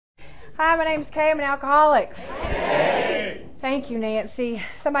Hi, my name's Kay. I'm an alcoholic. Hey. Thank you, Nancy.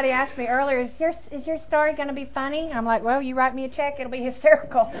 Somebody asked me earlier, is your story going to be funny? And I'm like, well, you write me a check, it'll be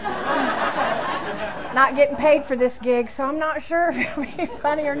hysterical. Not getting paid for this gig, so I'm not sure if it'll be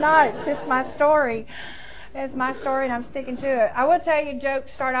funny or not. It's just my story. It's my story, and I'm sticking to it. I will tell you,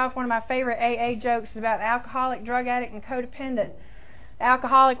 jokes start off. One of my favorite AA jokes is about alcoholic, drug addict, and codependent.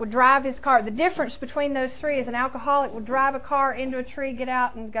 Alcoholic would drive his car. The difference between those three is an alcoholic would drive a car into a tree, get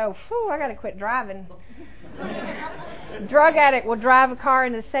out, and go, phew, I got to quit driving. Drug addict will drive a car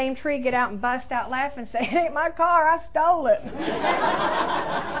into the same tree, get out, and bust out laughing, say, it ain't my car, I stole it.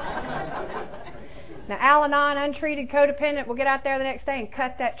 Now, Al-Anon, untreated codependent, will get out there the next day and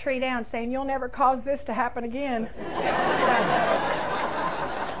cut that tree down, saying, you'll never cause this to happen again.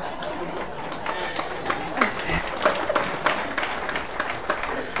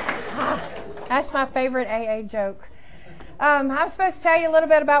 That's my favorite AA joke. I'm supposed to tell you a little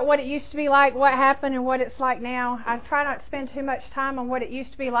bit about what it used to be like, what happened, and what it's like now. I try not to spend too much time on what it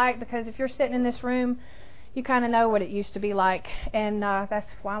used to be like, because if you're sitting in this room, you kind of know what it used to be like, and that's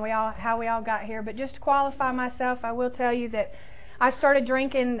how we all got here. But just to qualify myself, I will tell you that I started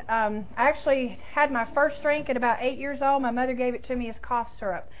drinking. I actually had my first drink at about 8 years old. My mother gave it to me as cough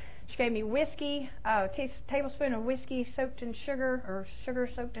syrup. She gave me whiskey, a tablespoon of whiskey soaked in sugar, or sugar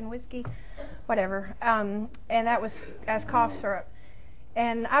soaked in whiskey, whatever, and that was as cough syrup.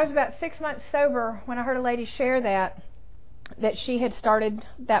 And I was about 6 months sober when I heard a lady share that she had started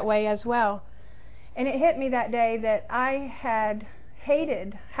that way as well. And it hit me that day that I had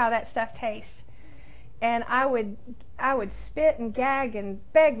hated how that stuff tastes. And I would spit and gag and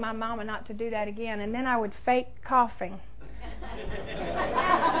beg my mama not to do that again, and then I would fake coughing.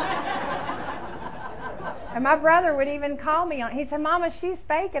 And my brother would even call me on. He said, Mama, she's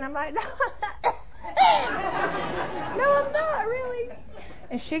faking. I'm like, no, I'm not really.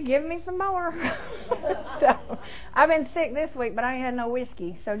 And she'd give me some more. So I've been sick this week, but I ain't had no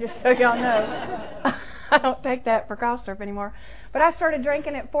whiskey. So just so y'all know, I don't take that for cough syrup anymore. But I started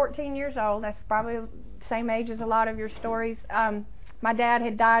drinking at 14 years old. That's probably the same age as a lot of your stories. My dad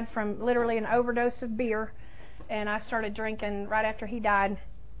had died from literally an overdose of beer. And I started drinking right after he died,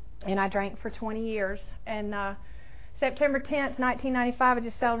 and I drank for 20 years. And September 10th, 1995, I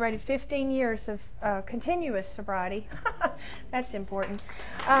just celebrated 15 years of continuous sobriety. That's important.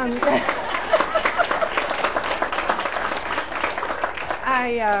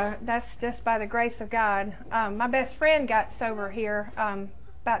 That's just by the grace of God. My best friend got sober here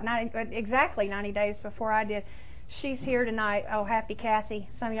exactly 90 days before I did. She's here tonight. Oh, Happy Kathy.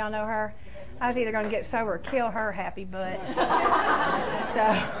 Some of y'all know her. I was either going to get sober or kill her happy butt.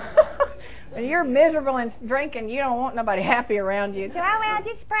 So, when you're miserable and drinking, you don't want nobody happy around you. So, well,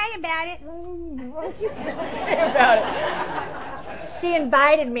 just pray about it. What did you pray about it? She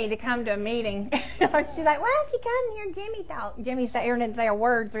invited me to come to a meeting. She's like, why don't you come here, Jimmy talk? Jimmy didn't say a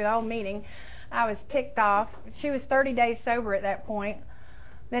word through the whole meeting. I was ticked off. She was 30 days sober at that point.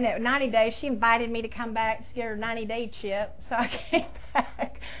 Then at 90 days, she invited me to come back to get her 90-day chip. So I came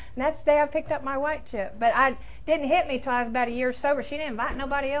back. And that's the day I picked up my white chip. But I didn't hit me till I was about a year sober. She didn't invite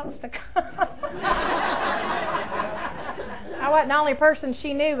nobody else to come. I wasn't the only person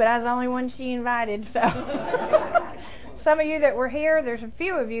she knew, but I was the only one she invited. So some of you that were here, there's a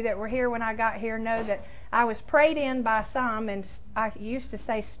few of you that were here when I got here, know that I was prayed in by some, and I used to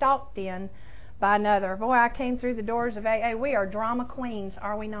say stalked in by another. Boy, I came through the doors of AA. We are drama queens,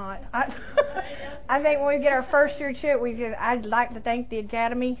 are we not? I think when we get our first year chip, I'd like to thank the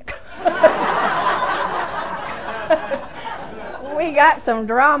Academy. We got some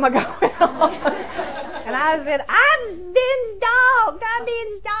drama going on. And I said, I'm being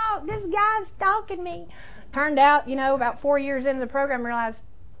stalked. This guy's stalking me. Turned out, about 4 years into the program, I realized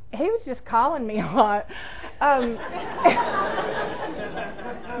he was just calling me a lot.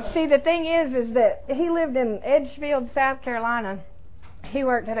 See, the thing is that he lived in Edgefield, South Carolina. He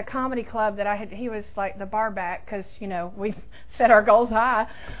worked at a comedy club that he was like the bar back, because, we set our goals high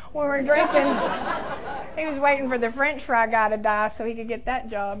when we were drinking. He was waiting for the French fry guy to die so he could get that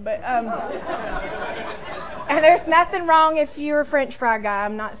job. But and there's nothing wrong if you're a French fry guy.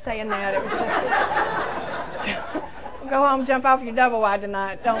 I'm not saying that. It was just go home, jump off your double wide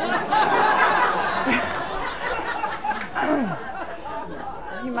tonight. Don't.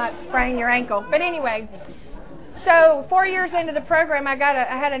 You might sprain your ankle. But anyway, so 4 years into the program, I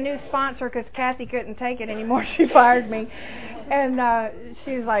had a new sponsor because Kathy couldn't take it anymore. She fired me, and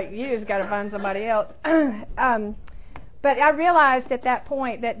she was like, "You just got to find somebody else." But I realized at that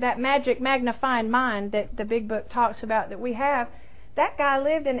point that magic magnifying mind that the Big Book talks about that we have. That guy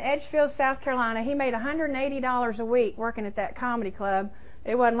lived in Edgefield, South Carolina. He made $180 a week working at that comedy club.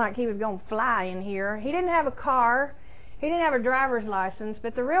 It wasn't like he was going to fly in here. He didn't have a car. He didn't have a driver's license.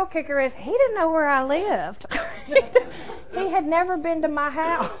 But the real kicker is he didn't know where I lived. He had never been to my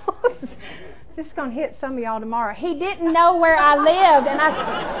house. This is going to hit some of y'all tomorrow. He didn't know where I lived. And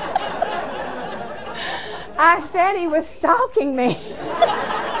I said he was stalking me.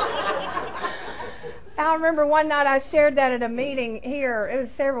 I remember one night I shared that at a meeting here. It was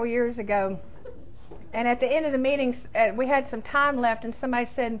several years ago. And at the end of the meeting, we had some time left, and somebody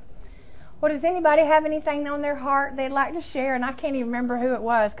said, well, does anybody have anything on their heart they'd like to share? And I can't even remember who it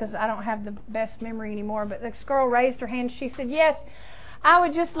was because I don't have the best memory anymore. But this girl raised her hand. She said, yes, I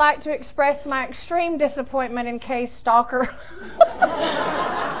would just like to express my extreme disappointment in Kay's stalker.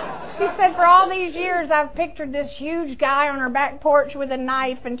 She said, for all these years, I've pictured this huge guy on her back porch with a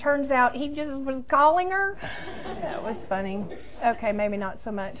knife, and turns out he just was calling her. That was funny. Okay, maybe not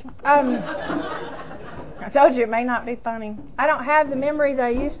so much. I told you it may not be funny. I don't have the memory that I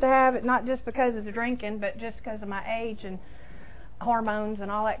used to have, not just because of the drinking, but just because of my age and hormones and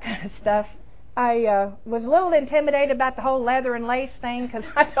all that kind of stuff. I was a little intimidated about the whole leather and lace thing because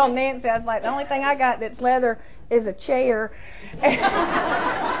I told Nancy, I was like, the only thing I got that's leather is a chair.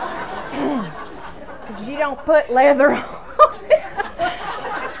 Because you don't put leather on it.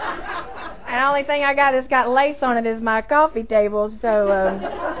 And the only thing I got that's got lace on it is my coffee table. So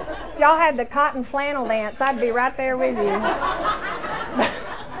if y'all had the cotton flannel dance, I'd be right there with you.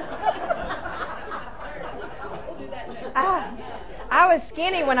 I was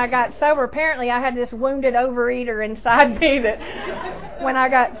skinny when I got sober. Apparently I had this wounded overeater inside me that when I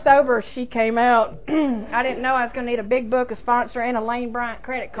got sober, she came out. I didn't know I was going to need a big book, a sponsor, and a Lane Bryant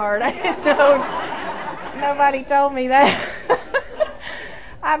credit card. I didn't know. Nobody told me that.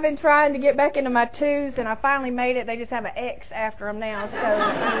 I've been trying to get back into my twos, and I finally made it. They just have an X after them now, so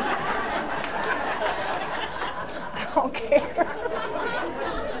I don't care.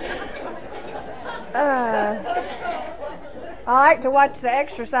 I like to watch the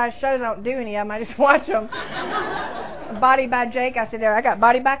exercise shows. I don't do any of them. I just watch them. Body by Jake. I said, there, I got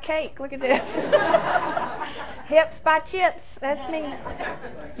Body by Cake. Look at this. Hips by Chips. That's me.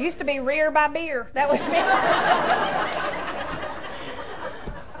 Used to be Rear by Beer. That was me.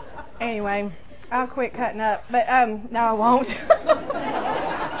 Anyway, I'll quit cutting up. But, no, I won't.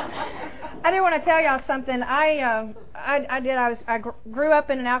 I did want to tell y'all something. I grew up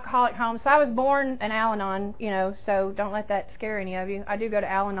in an alcoholic home, so I was born an Al-Anon, so don't let that scare any of you. I do go to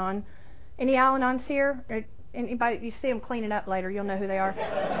Al-Anon. Any Al-Anons here? Or anybody? You see them cleaning up later, you'll know who they are.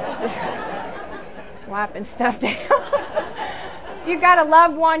 Wiping stuff down. You got a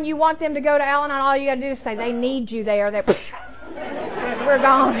loved one, you want them to go to Al-Anon, all you got to do is say, they need you there. We're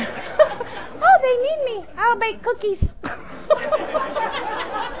gone. Oh, they need me. I'll bake cookies.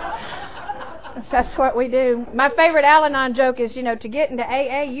 That's what we do. My favorite Al-Anon joke is, to get into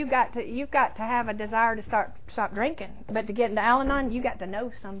AA, you've got to have a desire to stop drinking. But to get into Al-Anon, you got to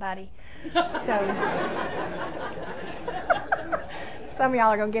know somebody. So some of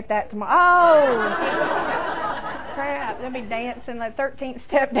y'all are gonna get that tomorrow. Oh, crap! They'll be dancing the 13th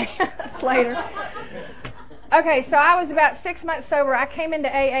step dance later. Okay, so I was about 6 months sober. I came into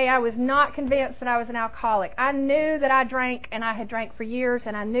AA. I was not convinced that I was an alcoholic. I knew that I drank, and I had drank for years,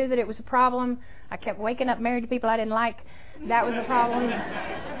 and I knew that it was a problem. I kept waking up married to people I didn't like. That was a problem.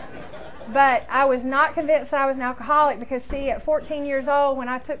 But I was not convinced that I was an alcoholic because, see, at 14 years old, when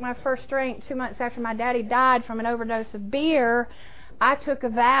I took my first drink 2 months after my daddy died from an overdose of beer, I took a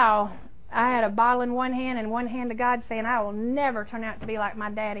vow. I had a bottle in one hand and one hand to God saying, I will never turn out to be like my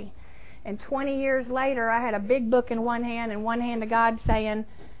daddy. And 20 years later, I had a big book in one hand and one hand to God saying,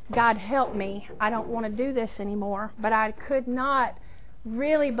 God help me. I don't want to do this anymore. But I could not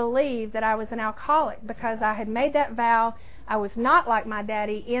really believe that I was an alcoholic because I had made that vow. I was not like my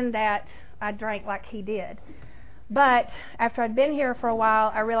daddy in that I drank like he did. But after I'd been here for a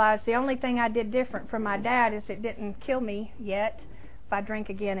while, I realized the only thing I did different from my dad is it didn't kill me yet. If I drink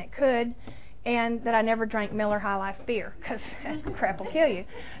again, it could. And that I never drank Miller High Life beer because that crap will kill you.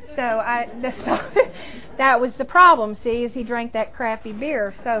 So that was the problem, see, is he drank that crappy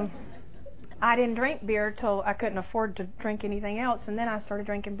beer. So I didn't drink beer till I couldn't afford to drink anything else, and then I started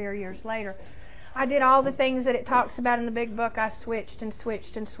drinking beer years later. I did all the things that it talks about in the big book. I switched and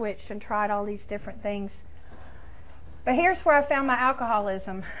switched and switched and tried all these different things. But here's where I found my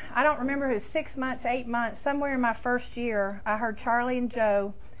alcoholism. I don't remember if it was 6 months, 8 months, somewhere in my first year, I heard Charlie and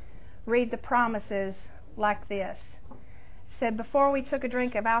Joe read the promises like this. It said, before I took a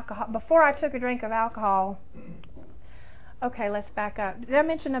drink of alcohol, okay, let's back up. Did I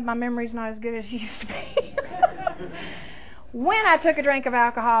mention that my memory's not as good as it used to be? When I took a drink of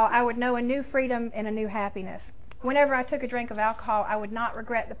alcohol, I would know a new freedom and a new happiness. Whenever I took a drink of alcohol, I would not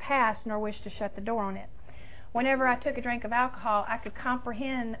regret the past nor wish to shut the door on it. Whenever I took a drink of alcohol, I could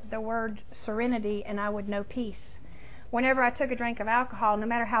comprehend the word serenity and I would know peace. Whenever I took a drink of alcohol, no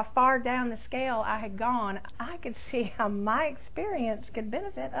matter how far down the scale I had gone, I could see how my experience could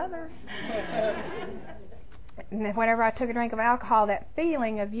benefit others. And whenever I took a drink of alcohol, that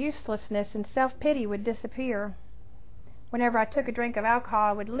feeling of uselessness and self-pity would disappear. Whenever I took a drink of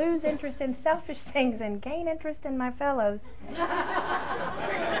alcohol, I would lose interest in selfish things and gain interest in my fellows.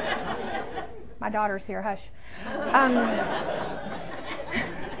 My daughter's here, hush.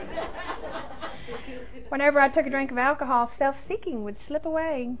 Whenever I took a drink of alcohol, self-seeking would slip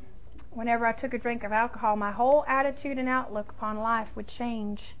away. Whenever I took a drink of alcohol, my whole attitude and outlook upon life would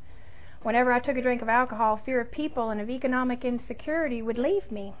change. Whenever I took a drink of alcohol, fear of people and of economic insecurity would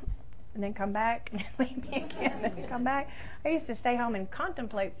leave me, and then come back, and leave me again, and come back. I used to stay home and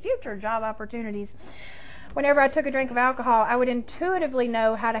contemplate future job opportunities. Whenever I took a drink of alcohol, I would intuitively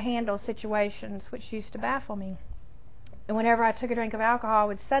know how to handle situations, which used to baffle me. And whenever I took a drink of alcohol, I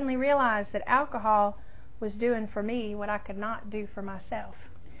would suddenly realize that alcohol was doing for me what I could not do for myself.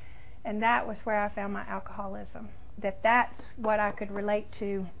 And that was where I found my alcoholism. That's what I could relate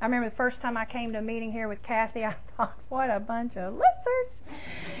to. I remember the first time I came to a meeting here with Kathy, I thought, what a bunch of losers.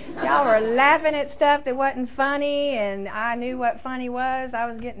 Y'all were laughing at stuff that wasn't funny, and I knew what funny was. I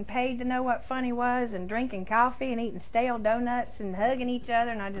was getting paid to know what funny was, and drinking coffee and eating stale donuts and hugging each other,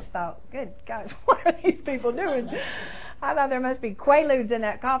 and I just thought, good God, what are these people doing? I thought there must be Quaaludes in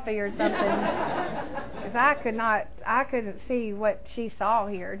that coffee or something. Because I couldn't see what she saw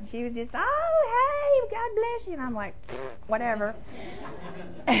here. She was just, oh, hey, God bless you. And I'm like, whatever.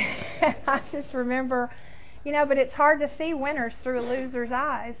 And I just remember, but it's hard to see winners through a loser's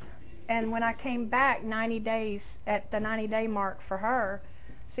eyes. And when I came back 90 days, at the 90-day mark for her,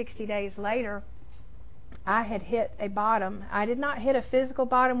 60 days later, I had hit a bottom. I did not hit a physical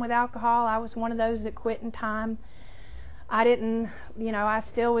bottom with alcohol. I was one of those that quit in time. I didn't, I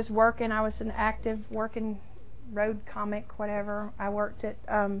still was working. I was an active working road comic, whatever. I worked at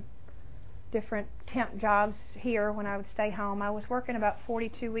different temp jobs here when I would stay home. I was working about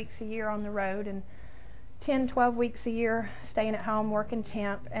 42 weeks a year on the road and 10, 12 weeks a year staying at home working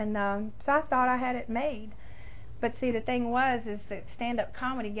temp. And so I thought I had it made. But see, the thing is that stand-up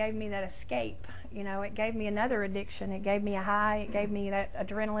comedy gave me that escape. It gave me another addiction. It gave me a high. It gave me that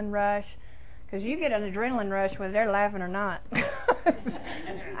adrenaline rush. Because you get an adrenaline rush whether they're laughing or not.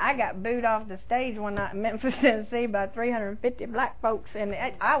 I got booed off the stage one night in Memphis, Tennessee by 350 black folks, and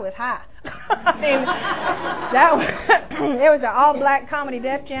I was high. I mean, it was an all-black comedy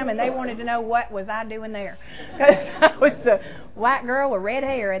Def Jam, and they wanted to know what was I doing there. Because I was a white girl with red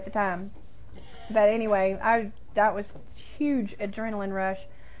hair at the time. But anyway, that was huge adrenaline rush.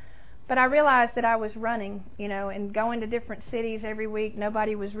 But I realized that I was running, and going to different cities every week.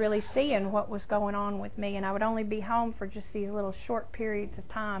 Nobody was really seeing what was going on with me, and I would only be home for just these little short periods of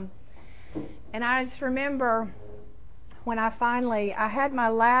time. And I just remember when I had my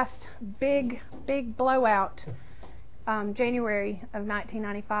last big blowout, January of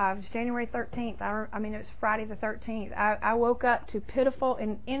 1995. It was January 13th. It was Friday the 13th. I woke up to pitiful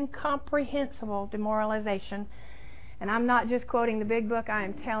and incomprehensible demoralization. And I'm not just quoting the big book, I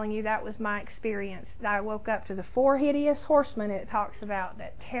am telling you that was my experience. I woke up to the 4 hideous horsemen it talks about,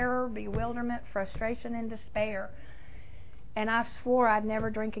 that terror, bewilderment, frustration, and despair. And I swore I'd never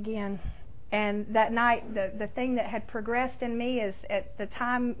drink again. And that night, the thing that had progressed in me is at the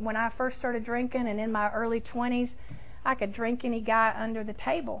time when I first started drinking and in my early 20s, I could drink any guy under the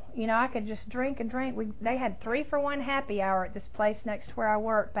table. I could just drink and drink. They had 3-for-1 happy hour at this place next to where I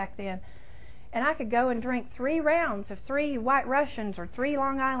worked back then. And I could go and drink 3 rounds of 3 White Russians or 3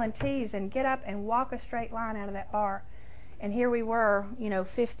 Long Island teas and get up and walk a straight line out of that bar. And here we were,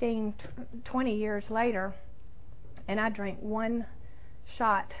 15, 20 years later, and I drank 1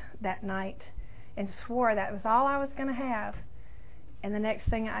 shot that night and swore that was all I was going to have. And the next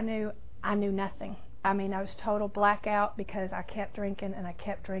thing I knew nothing. I was total blackout because I kept drinking and I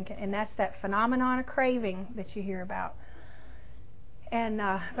kept drinking. And that's that phenomenon of craving that you hear about. And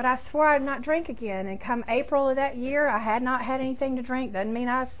but I swore I'd not drink again. And come April of that year, I had not had anything to drink. Doesn't mean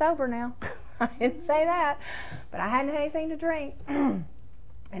I was sober now. I didn't say that. But I hadn't had anything to drink.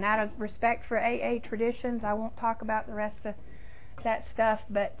 And out of respect for AA traditions, I won't talk about the rest of that stuff.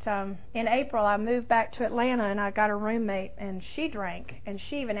 But in April, I moved back to Atlanta, and I got a roommate, and she drank. And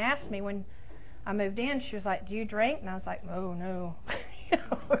she even asked me when I moved in, she was like, "Do you drink?" And I was like, "Oh, no."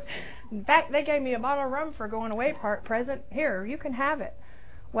 In fact, they gave me a bottle of rum for a going away present. Here, you can have it.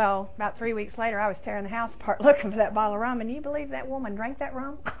 Well, about 3 weeks later, I was tearing the house apart looking for that bottle of rum, and you believe that woman drank that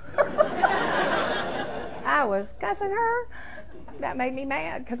rum? I was cussing her. That made me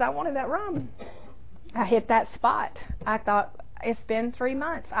mad because I wanted that rum. I hit that spot. I thought, it's been 3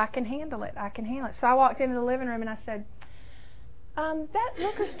 months. I can handle it. So I walked into the living room and I said, that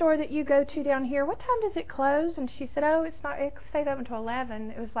liquor store that you go to down here, what time does it close? And she said, oh, it's not. It stays open until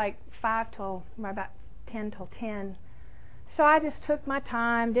 11. It was like 5 till about 10 till 10. So I just took my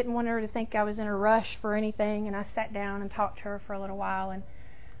time, didn't want her to think I was in a rush for anything, and I sat down and talked to her for a little while. And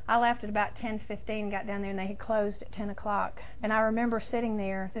I left at about 10:15, got down there, and they had closed at 10 o'clock. And I remember sitting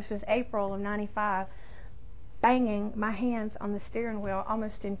there, this was April of 95, banging my hands on the steering wheel,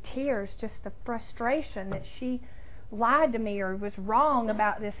 almost in tears, just the frustration that she lied to me or was wrong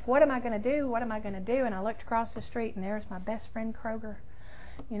about this. What am I going to do? What am I going to do? And I looked across the street, and there's my best friend Kroger.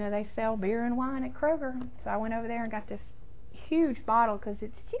 You know, they sell beer and wine at Kroger. So I went over there and got this huge bottle because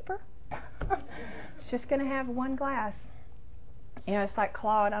it's cheaper. It's just going to have one glass. You know, it's like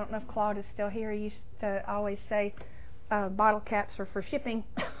Claude. I don't know if Claude is still here. He used to always say bottle caps are for shipping.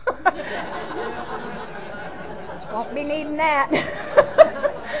 Won't be needing that.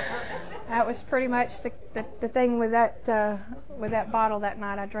 That was pretty much the thing with that bottle that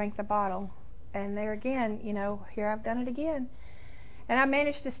night. I drank the bottle. And there again, you know, here I've done it again. And I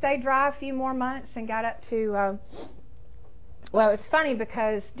managed to stay dry a few more months and got up to... well, it's funny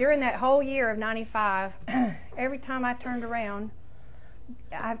because during that whole year of 95, every time I turned around,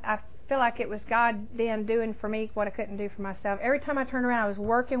 I feel like it was God then doing for me what I couldn't do for myself. Every time I turned around, I was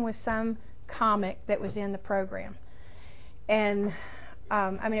working with some comic that was in the program. And,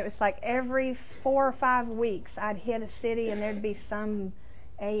 I mean, it was like every 4 or 5 weeks, I'd hit a city and there'd be some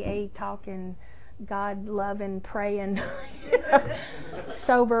AA talking, God loving, praying,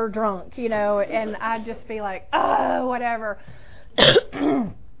 sober, drunk, you know, and I'd just be like, oh, whatever.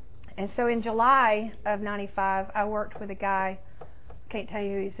 And so in July of 95, I worked with a guy. Can't tell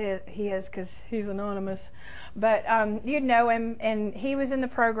you who he is because he's anonymous, but you'd know him, and he was in the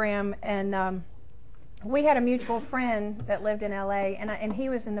program, and we had a mutual friend that lived in LA, and he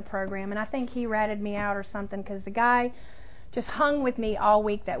was in the program, and I think he ratted me out or something because the guy just hung with me all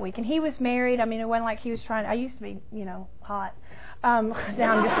week that week. And he was married. I mean, it wasn't like he was trying. I used to be, you know, hot. Now I'm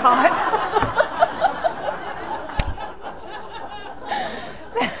just hot.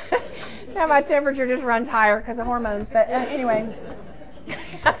 Now my temperature just runs higher because of hormones. But anyway,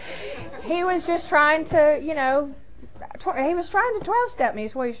 he was just trying to, you know, he was trying to 12-step me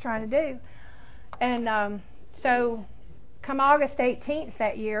is what he was trying to do. And so come August 18th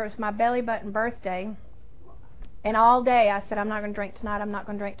that year, it was my belly button birthday. And all day I said, I'm not going to drink tonight, I'm not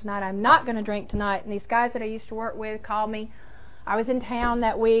going to drink tonight, I'm not going to drink tonight. And these guys that I used to work with called me. I was in town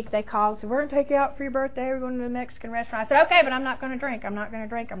that week. They called and said, we're going to take you out for your birthday. We're going to the Mexican restaurant. I said, okay, but I'm not going to drink. I'm not going to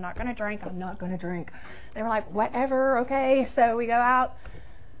drink. I'm not going to drink. I'm not going to drink. They were like, whatever, okay. So we go out.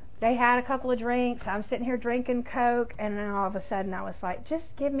 They had a couple of drinks. I'm sitting here drinking Coke. And then all of a sudden I was like, just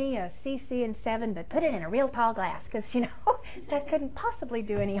give me a CC and 7, but put it in a real tall glass. Because, you know, that couldn't possibly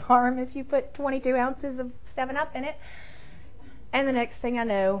do any harm if you put 22 ounces of 7-Up in it. And the next thing I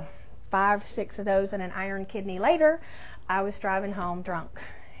know, 5, 6 of those and an iron kidney later, I was driving home drunk.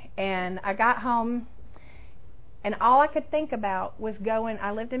 And I got home, and all I could think about was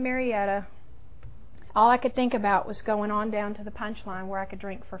I lived in Marietta. All I could think about was going on down to the Punchline where I could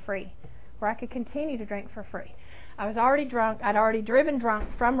drink for free, where I could continue to drink for free. I was already drunk. I'd already driven drunk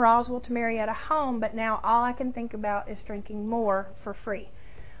from Roswell to Marietta home, but now all I can think about is drinking more for free.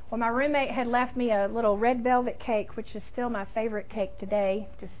 Well, my roommate had left me a little red velvet cake, which is still my favorite cake today.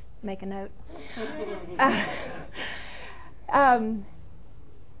 Just make a note.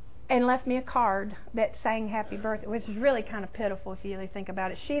 And left me a card that sang happy birthday, which is really kind of pitiful if you really think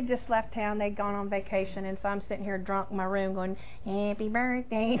about it. She had just left town. They'd gone on vacation, and so I'm sitting here drunk in my room going, happy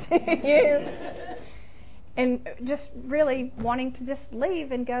birthday to you. And just really wanting to just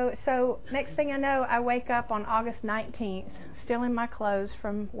leave and go. So next thing I know, I wake up on August 19th, still in my clothes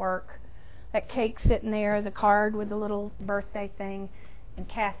from work, that cake sitting there, the card with the little birthday thing, and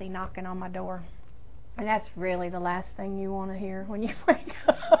Kathy knocking on my door. And that's really the last thing you want to hear when you wake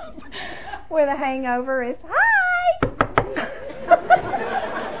up with a hangover is, hi!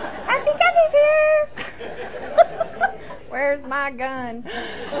 Happy Kathy's here! Where's my gun?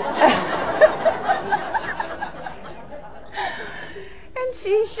 And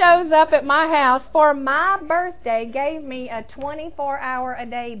she shows up at my house for my birthday, gave me a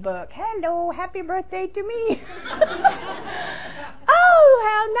 24-hour-a-day book. Hello, happy birthday to me. Oh,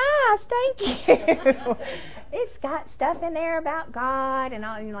 how nice, thank you. It's got stuff in there about God and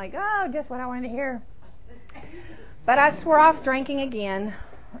all. And you're like, oh, just what I wanted to hear. But I swore off drinking again,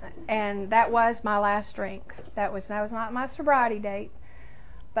 and that was my last drink. That was not my sobriety date.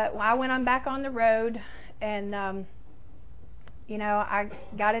 But I went on back on the road, And I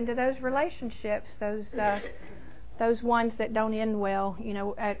got into those relationships, those ones that don't end well.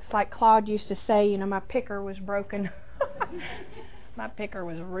 It's like Claude used to say, my picker was broken. My picker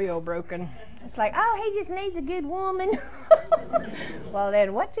was real broken. It's like, oh, he just needs a good woman. Well,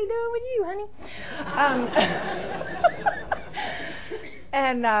 then what's he doing with you, honey?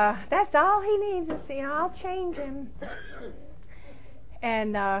 And that's all he needs is, I'll change him.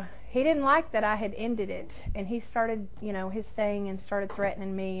 And he didn't like that I had ended it. And he started, his thing and started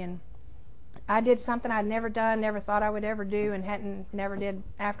threatening me. And I did something I'd never done, never thought I would ever do, and never did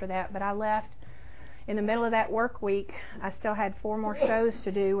after that. But I left. In the middle of that work week, I still had 4 more shows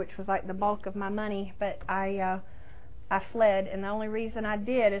to do, which was like the bulk of my money. But I fled, and the only reason I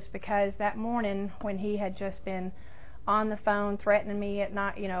did is because that morning when he had just been on the phone threatening me at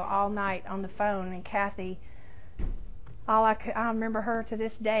night, all night on the phone, and Kathy, I remember her to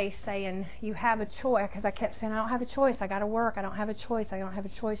this day saying, "You have a choice," because I kept saying, "I don't have a choice. I got to work. I don't have a choice. I don't have a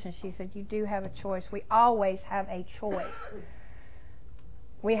choice." And she said, "You do have a choice. We always have a choice.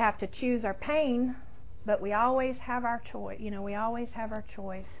 We have to choose our pain." But we always have our choice. We always have our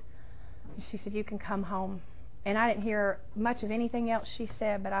choice. And she said, "You can come home." And I didn't hear much of anything else she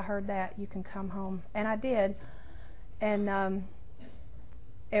said, but I heard that, "You can come home." And I did. And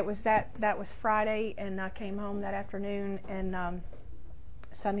it was that was Friday, and I came home that afternoon. And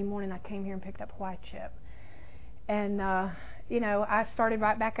Sunday morning I came here and picked up White Chip. And, I started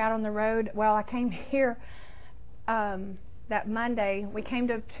right back out on the road. Well, I came here that Monday. We came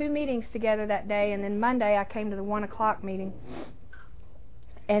to 2 meetings together that day, and then Monday I came to the 1 o'clock meeting.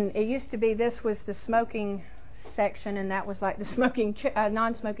 And it used to be this was the smoking section, and that was like the smoking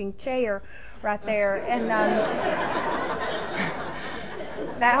non-smoking chair right there. And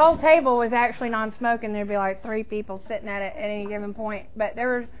that whole table was actually non-smoking. There'd be like 3 people sitting at it at any given point. But there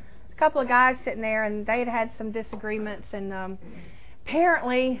were a couple of guys sitting there, and they'd had some disagreements, and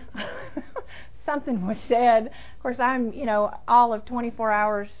apparently something was said. Of course, I'm, all of 24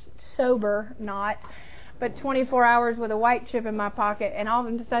 hours sober, but 24 hours with a White Chip in my pocket, and all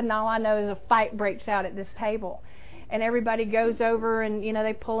of a sudden, all I know is a fight breaks out at this table. And everybody goes over, and,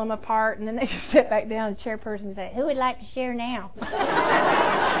 they pull them apart, and then they just sit back down, and the chairperson says, "Who would like to share now?"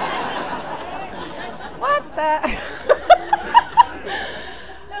 What the?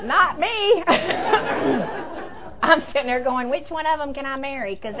 Not me. I'm sitting there going, which one of them can I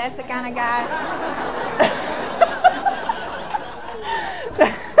marry? Because that's the kind of guy.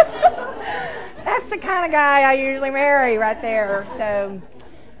 That's the kind of guy I usually marry right there. So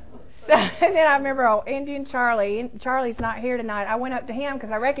and then I remember Indian Charlie. Charlie's not here tonight. I went up to him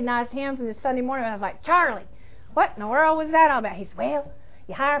because I recognized him from the Sunday morning. And I was like, "Charlie, what in the world was that all about?" He said, "Well,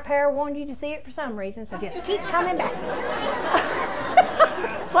 your higher power wanted you to see it for some reason, so just keep coming back."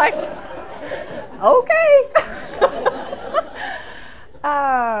 It's like, okay.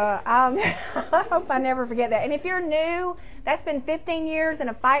 I hope I never forget that. And if you're new, that's been 15 years and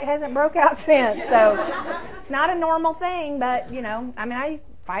a fight hasn't broke out since. So it's not a normal thing, but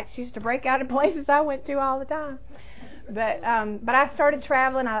fights used to break out in places I went to all the time. But I started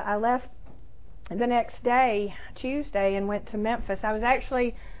traveling. I left the next day, Tuesday, and went to Memphis. I was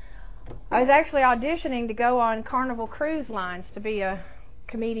actually auditioning to go on Carnival Cruise Lines to be a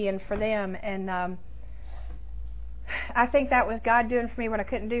comedian for them, and I think that was God doing for me what I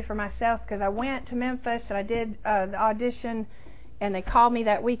couldn't do for myself, because I went to Memphis and I did the audition, and they called me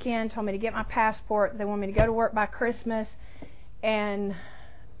that weekend, told me to get my passport. They wanted me to go to work by Christmas, and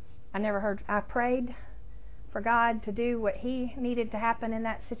I prayed for God to do what He needed to happen in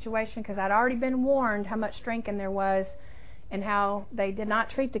that situation, because I'd already been warned how much drinking there was and how they did not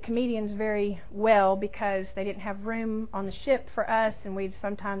treat the comedians very well because they didn't have room on the ship for us, and we'd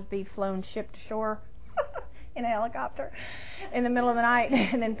sometimes be flown ship to shore in a helicopter in the middle of the night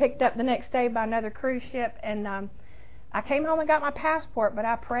and then picked up the next day by another cruise ship. And I came home and got my passport, but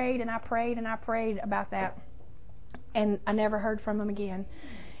I prayed and I prayed and I prayed about that, and I never heard from them again.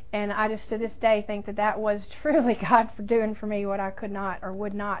 And I just to this day think that was truly God for doing for me what I could not or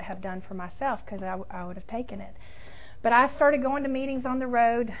would not have done for myself, because I would have taken it. But I started going to meetings on the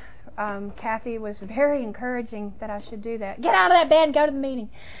road. Kathy was very encouraging that I should do that. Get out of that bed and go to the meeting.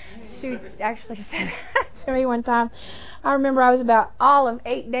 She actually said that to me one time. I remember I was about all of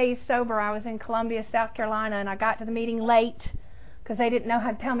 8 days sober. I was in Columbia, South Carolina, and I got to the meeting late because they didn't know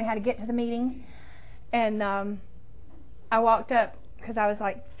how to tell me how to get to the meeting. And I walked up because I was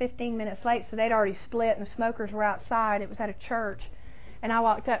like 15 minutes late, so they'd already split and the smokers were outside. It was at a church. And I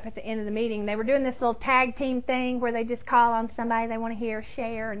walked up at the end of the meeting. They were doing this little tag team thing where they just call on somebody they want to hear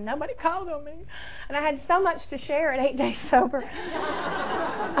share, and nobody called on me. And I had so much to share at 8 days sober.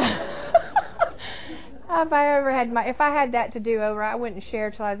 If I had that to do over, I wouldn't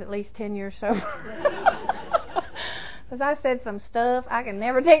share till I was at least 10 years sober. Because I said some stuff I can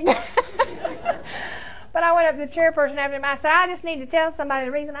never take back. But I went up to the chairperson after him. I said, I just need to tell somebody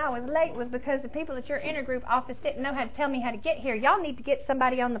the reason I was late was because the people at your intergroup office didn't know how to tell me how to get here. Y'all need to get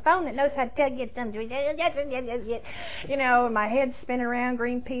somebody on the phone that knows how to tell you them. You know, my head's spinning around,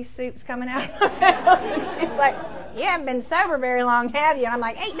 green pea soup's coming out. She's like, you haven't been sober very long, have you? And I'm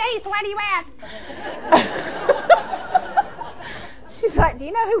like, 8 days, why do you ask? She's like, do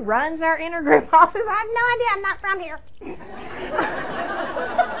you know who runs our intergroup office? I have no idea. I'm not from here.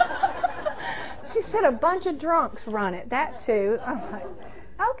 She said a bunch of drunks run it. That's who. I'm like,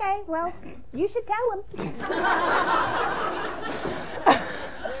 okay, well, you should tell them.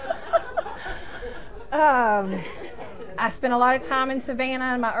 I spent a lot of time in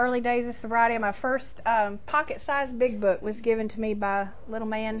Savannah in my early days of sobriety. My first pocket-sized big book was given to me by a little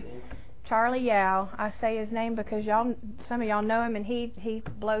man, Charlie Yao. I say his name because some of y'all know him, and he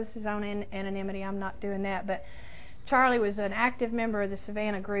blows his own anonymity. I'm not doing that, but Charlie was an active member of the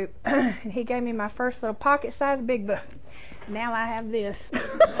Savannah group, and he gave me my first little pocket-sized big book. Now I have this.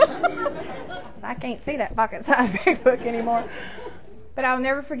 I can't see that pocket-sized big book anymore. But I'll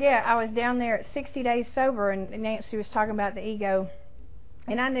never forget, I was down there at 60 Days Sober, and Nancy was talking about the ego.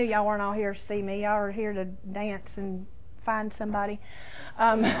 And I knew y'all weren't all here to see me. Y'all were here to dance and find somebody.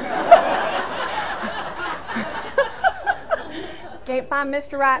 Can't find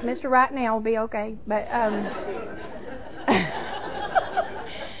Mr. Right. Mr. Right now will be okay. But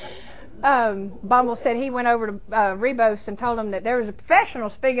Bumble said he went over to Rebos and told him that there was a professional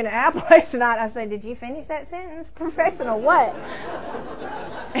speaking at our place tonight. I said, did you finish that sentence? Professional what?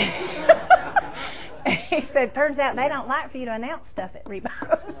 He said, turns out they don't like for you to announce stuff at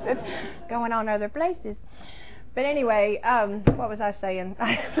Rebos. It's going on other places. But anyway, what was I saying?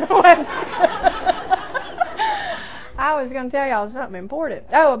 I was going to tell y'all something important.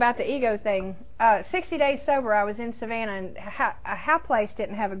 Oh, about the ego thing. 60 Days Sober, I was in Savannah, and How Place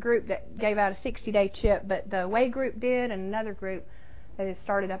didn't have a group that gave out a 60-day chip, but the Way group did, and another group that had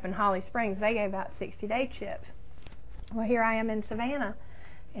started up in Holly Springs, they gave out 60-day chips. Well, here I am in Savannah,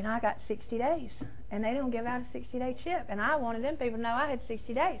 and I got 60 days, and they don't give out a 60-day chip, and I wanted them people to know I had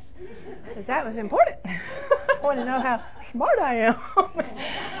 60 days, because that was important. I wanted to know how smart I am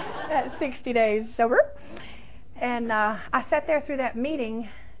at 60 days sober. And I sat there through that meeting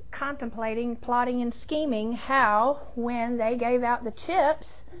contemplating, plotting, and scheming how, when they gave out the chips,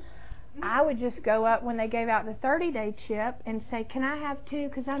 I would just go up when they gave out the 30-day chip and say, can I have 2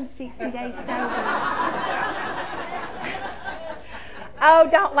 because I'm 60 days sober? Oh,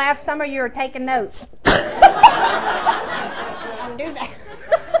 don't laugh. Some of you are taking notes. Don't do that.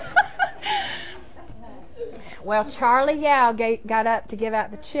 Well, Charlie Yao got up to give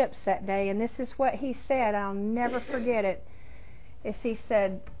out the chips that day, and this is what he said. I'll never forget it. He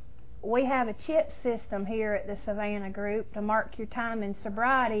said, we have a chip system here at the Savannah group to mark your time in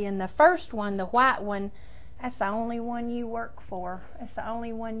sobriety, and the first one, the white one, that's the only one you work for. That's the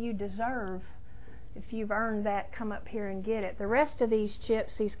only one you deserve. If you've earned that, come up here and get it. The rest of these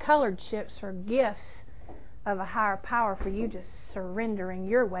chips, these colored chips, are gifts of a higher power for you just surrendering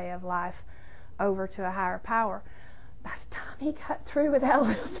your way of life over to a higher power. By the time he got through with that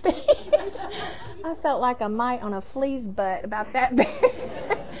little speech, I felt like a mite on a flea's butt, about that big.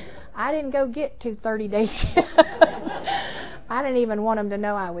 I didn't go get 2 30-day chips. I didn't even want him to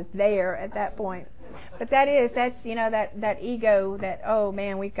know I was there at that point. But that's that ego, that, oh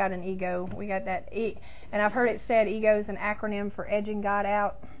man, we've got an ego. We got that and I've heard it said ego is an acronym for edging God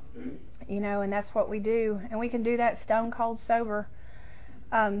out. And that's what we do. And we can do that stone cold sober.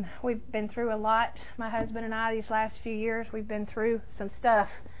 We've been through a lot, my husband and I, these last few years. We've been through some stuff.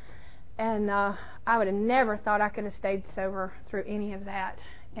 And I would have never thought I could have stayed sober through any of that.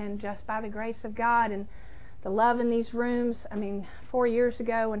 And just by the grace of God and the love in these rooms, 4 years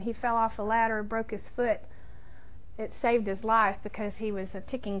ago when he fell off the ladder and broke his foot, it saved his life because he was a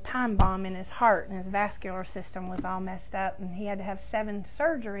ticking time bomb in his heart, and his vascular system was all messed up, and he had to have 7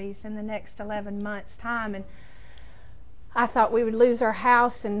 surgeries in the next 11 months' time. And I thought we would lose our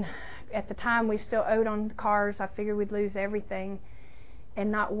house, and at the time we still owed on the cars. I figured we'd lose everything,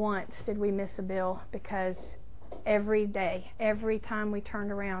 and not once did we miss a bill, because every day, every time we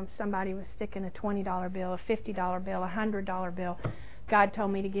turned around, somebody was sticking a $20 bill, a $50 bill, a $100 bill. God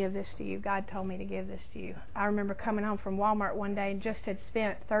told me to give this to you. God told me to give this to you. I remember coming home from Walmart one day and just had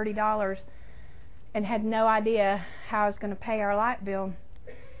spent $30 and had no idea how I was going to pay our light bill.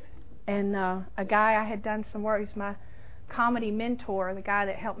 And a guy I had done some work, he's my comedy mentor, the guy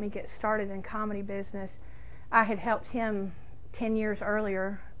that helped me get started in comedy business. I had helped him 10 years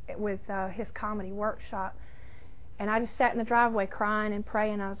earlier with his comedy workshop. And I just sat in the driveway crying and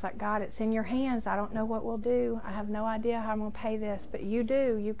praying. I was like, God, it's in your hands. I don't know what we'll do. I have no idea how I'm going to pay this, but you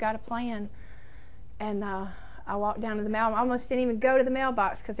do. You've got a plan. And I walked down to the mail. I almost didn't even go to the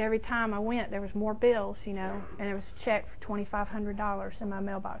mailbox because every time I went, there was more bills, and there was a check for $2,500 in my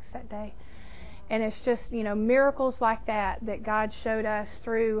mailbox that day. And it's just, miracles like that God showed us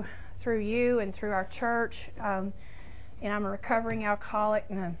through you and through our church. And I'm a recovering alcoholic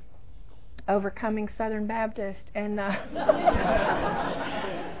and an overcoming Southern Baptist. And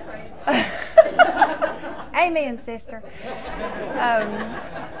amen, sister.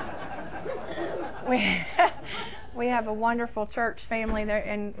 We have a wonderful church family there,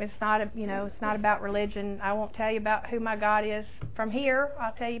 and it's not about religion. I won't tell you about who my God is from here.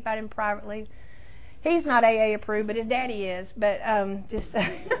 I'll tell you about him privately. He's not AA approved, but his daddy is. But just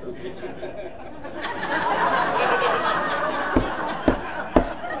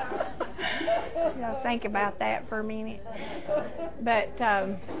think about that for a minute. But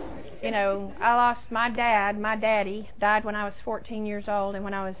I lost my dad. My daddy died when I was 14 years old, and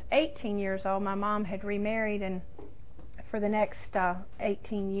when I was 18 years old, my mom had remarried, and for the next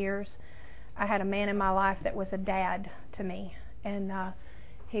 18 years, I had a man in my life that was a dad to me, and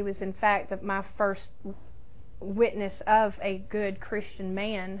he was, in fact, my first witness of a good Christian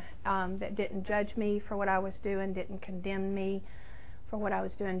man that didn't judge me for what I was doing, didn't condemn me for what I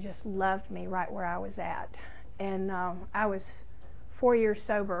was doing, just loved me right where I was at. And I was 4 years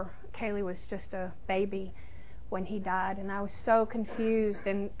sober. Kaylee was just a baby when he died, and I was so confused,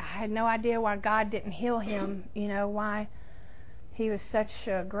 and I had no idea why God didn't heal him, why he was such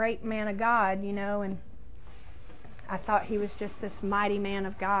a great man of God, and I thought he was just this mighty man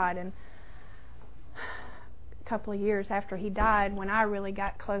of God. And a couple of years after he died, when I really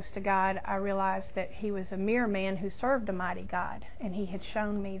got close to God, I realized that he was a mere man who served a mighty God, and he had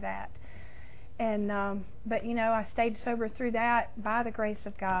shown me that. And but I stayed sober through that by the grace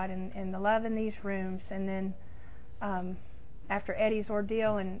of God and the love in these rooms. And then after Eddie's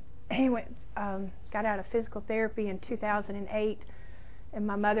ordeal, and he got out of physical therapy in 2008, and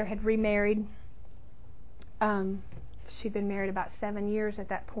my mother had remarried. She'd been married about 7 years at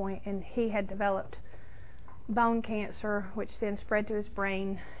that point, and he had developed bone cancer, which then spread to his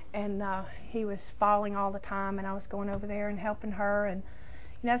brain, and he was falling all the time, and I was going over there and helping her. And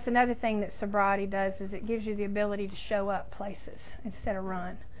that's another thing that sobriety does, is it gives you the ability to show up places instead of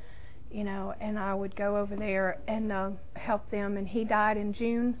run, and I would go over there and help them. And he died in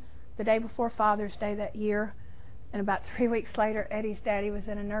June, the day before Father's Day that year, and about 3 weeks later, Eddie's daddy was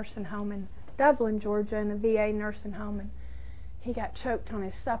in a nursing home in Dublin, Georgia, in a VA nursing home, and he got choked on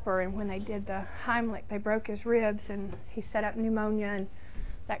his supper, and when they did the Heimlich, they broke his ribs, and he set up pneumonia, and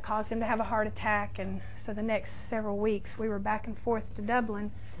that caused him to have a heart attack. And so the next several weeks we were back and forth to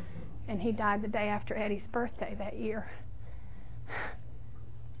Dublin, and he died the day after Eddie's birthday that year.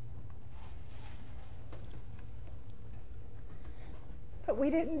 But we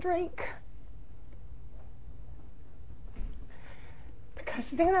didn't drink, because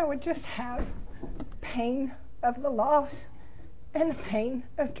then I would just have pain of the loss and the pain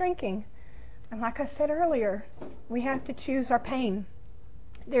of drinking. And like I said earlier, we have to choose our pain.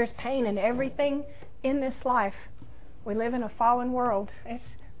 There's pain in everything in this life. We live in a fallen world. It's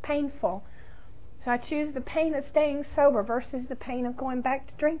painful. So I choose the pain of staying sober versus the pain of going back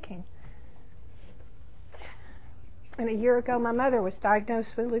to drinking. And a year ago, my mother was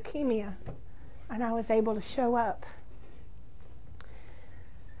diagnosed with leukemia, and I was able to show up.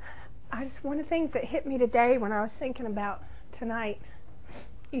 One of the things that hit me today when I was thinking about tonight,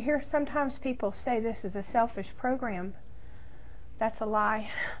 you hear sometimes people say this is a selfish program. That's a lie.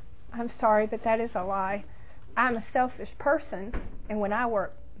 I'm sorry, but that is a lie. I'm a selfish person, and when I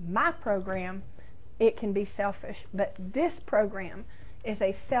work my program, it can be selfish. But this program is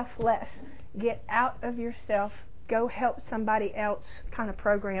a selfless, get out of yourself, go help somebody else kind of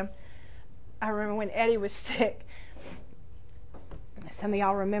program. I remember when Eddie was sick. Some of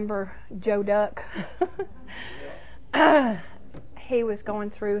y'all remember Joe Duck. He was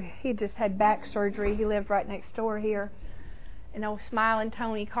going through, he just had back surgery. He lived right next door here. And old Smiling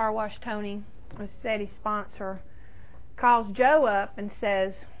Tony, Car Wash Tony, was Eddie's sponsor, calls Joe up and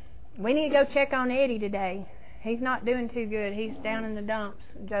says, we need to go check on Eddie today. He's not doing too good. He's down in the dumps.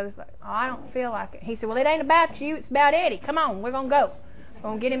 And Joe's like, oh, I don't feel like it. He said, well, it ain't about you. It's about Eddie. Come on, we're going to go. We're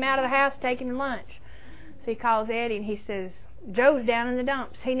going to get him out of the house, take him to lunch. So he calls Eddie and he says, Joe's down in the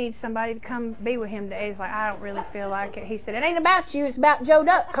dumps. He needs somebody to come be with him today. He's like, I don't really feel like it. He said, it ain't about you. It's about Joe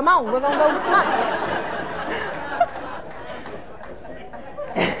Duck. Come on, we're going to go get lunch.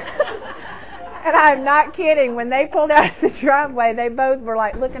 And I'm not kidding. When they pulled out of the driveway, they both were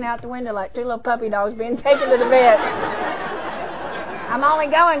like looking out the window like two little puppy dogs being taken to the vet. I'm only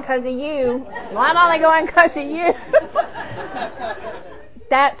going because of you. Well, I'm only going because of you.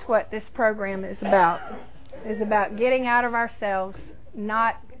 That's what this program is about. It's about getting out of ourselves,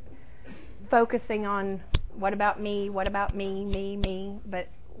 not focusing on what about me, but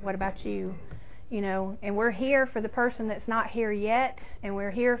what about you? You know, and we're here for the person that's not here yet, and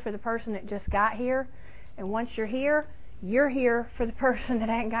we're here for the person that just got here. And once you're here for the person that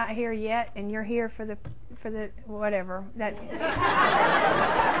ain't got here yet, and you're here for the whatever.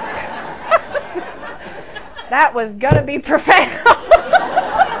 That was gonna be profound.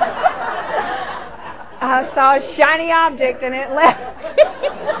 I saw a shiny object and it left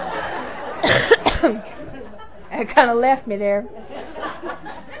me. It kind of left me there.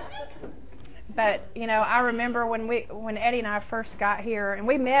 But, you know, I remember when Eddie and I first got here, and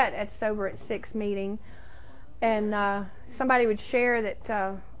we met at Sober at 6 meeting, and somebody would share that,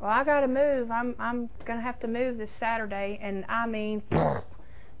 well, I got to move. I'm going to have to move this Saturday. And, I mean,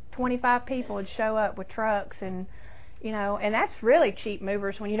 25 people would show up with trucks, and, you know, and that's really cheap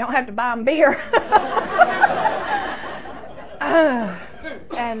movers when you don't have to buy them beer.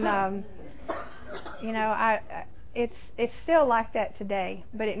 You know, it's still like that today,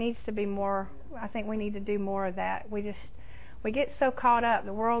 but it needs to be more. I think we need to do more of that. We get so caught up.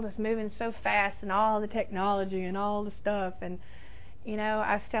 The world is moving so fast, and all the technology and all the stuff. And you know,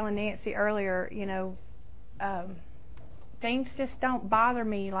 I was telling Nancy earlier, you know, things just don't bother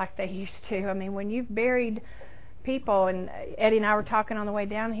me like they used to. I mean, when you've buried people, and Eddie and I were talking on the way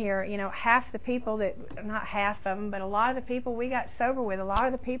down here, you know, half the people that, not half of them, but a lot of the people we got sober with, a lot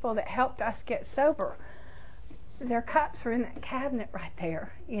of the people that helped us get sober, their cups are in that cabinet right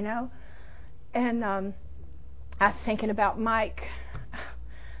there, you know. And I was thinking about Mike.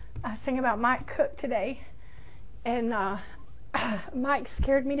 I was thinking about Mike Cook today, and Mike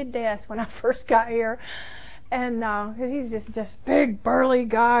scared me to death when I first got here, and because he's just big burly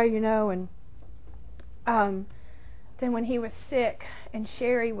guy, you know. And then when he was sick, and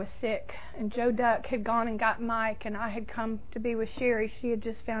Sherry was sick, and Joe Duck had gone and got Mike, and I had come to be with Sherry, she had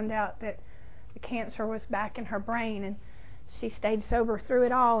just found out that the cancer was back in her brain, and she stayed sober through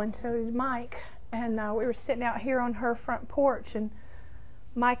it all, and so did Mike. And we were sitting out here on her front porch, and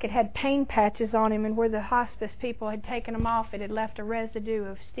Mike had pain patches on him, and where the hospice people had taken them off, it had left a residue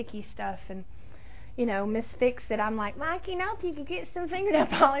of sticky stuff. And you know, Miss Fix-It, I'm like, Mike, you know, if you could get some fingernail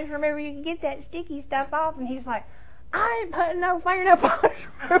polish, remember you could get that sticky stuff off. And he's like, I ain't putting no fingernail polish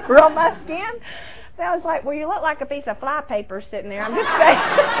remover on my skin. And I was like, well, you look like a piece of fly paper sitting there. I'm just saying.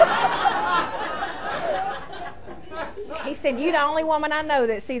 He said, you're the only woman I know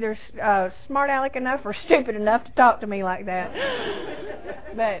that's either smart aleck enough or stupid enough to talk to me like that.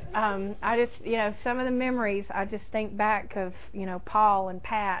 But I just, you know, some of the memories, I just think back of, you know, Paul and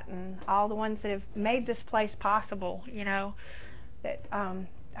Pat and all the ones that have made this place possible, you know, that I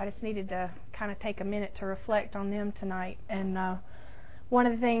just needed to kind of take a minute to reflect on them tonight. And one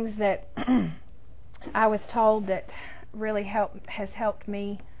of the things that I was told that really has helped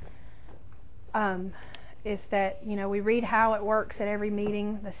me is that, you know, we read how it works at every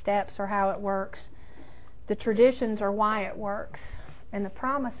meeting. The steps are how it works. The traditions are why it works. And the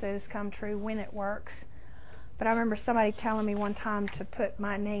promises come true when it works. But I remember somebody telling me one time to put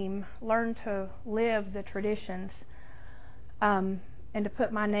my name, learn to live the traditions, and to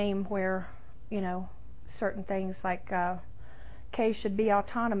put my name where, you know, certain things like K should be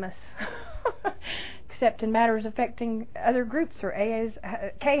autonomous, except in matters affecting other groups, or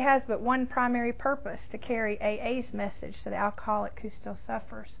K has but one primary purpose, to carry AA's message to the alcoholic who still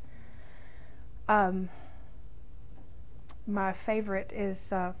suffers. My favorite is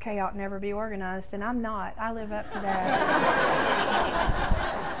K ought never be organized, and I'm not. I live up to that.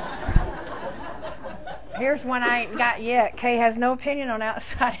 Here's one I ain't got yet. K has no opinion on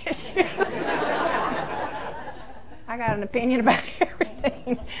outside issues. I got an opinion about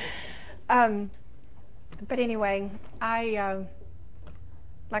everything. But anyway, I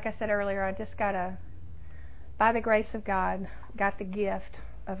like I said earlier, I just by the grace of God, got the gift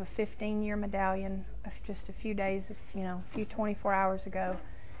of a 15-year medallion of just a few days, you know, a few 24 hours ago.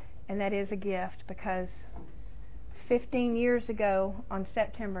 And that is a gift, because 15 years ago on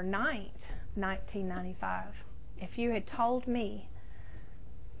September 9th, 1995, if you had told me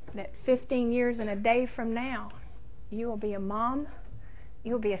that 15 years and a day from now, you will be a mom,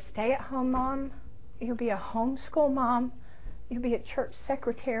 you'll be a stay-at-home mom, you'll be a homeschool mom, you'll be a church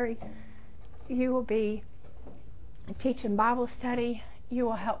secretary, you will be teaching Bible study, you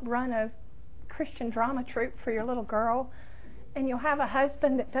will help run a Christian drama troupe for your little girl, And you'll have a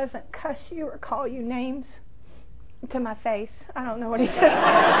husband that doesn't cuss you or call you names to my face. I don't know what he said.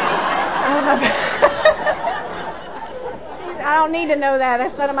 I don't need to know that.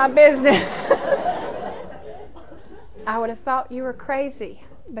 That's none of my business. I would have thought you were crazy,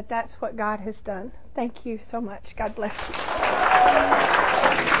 but that's what God has done. Thank you so much. God bless you.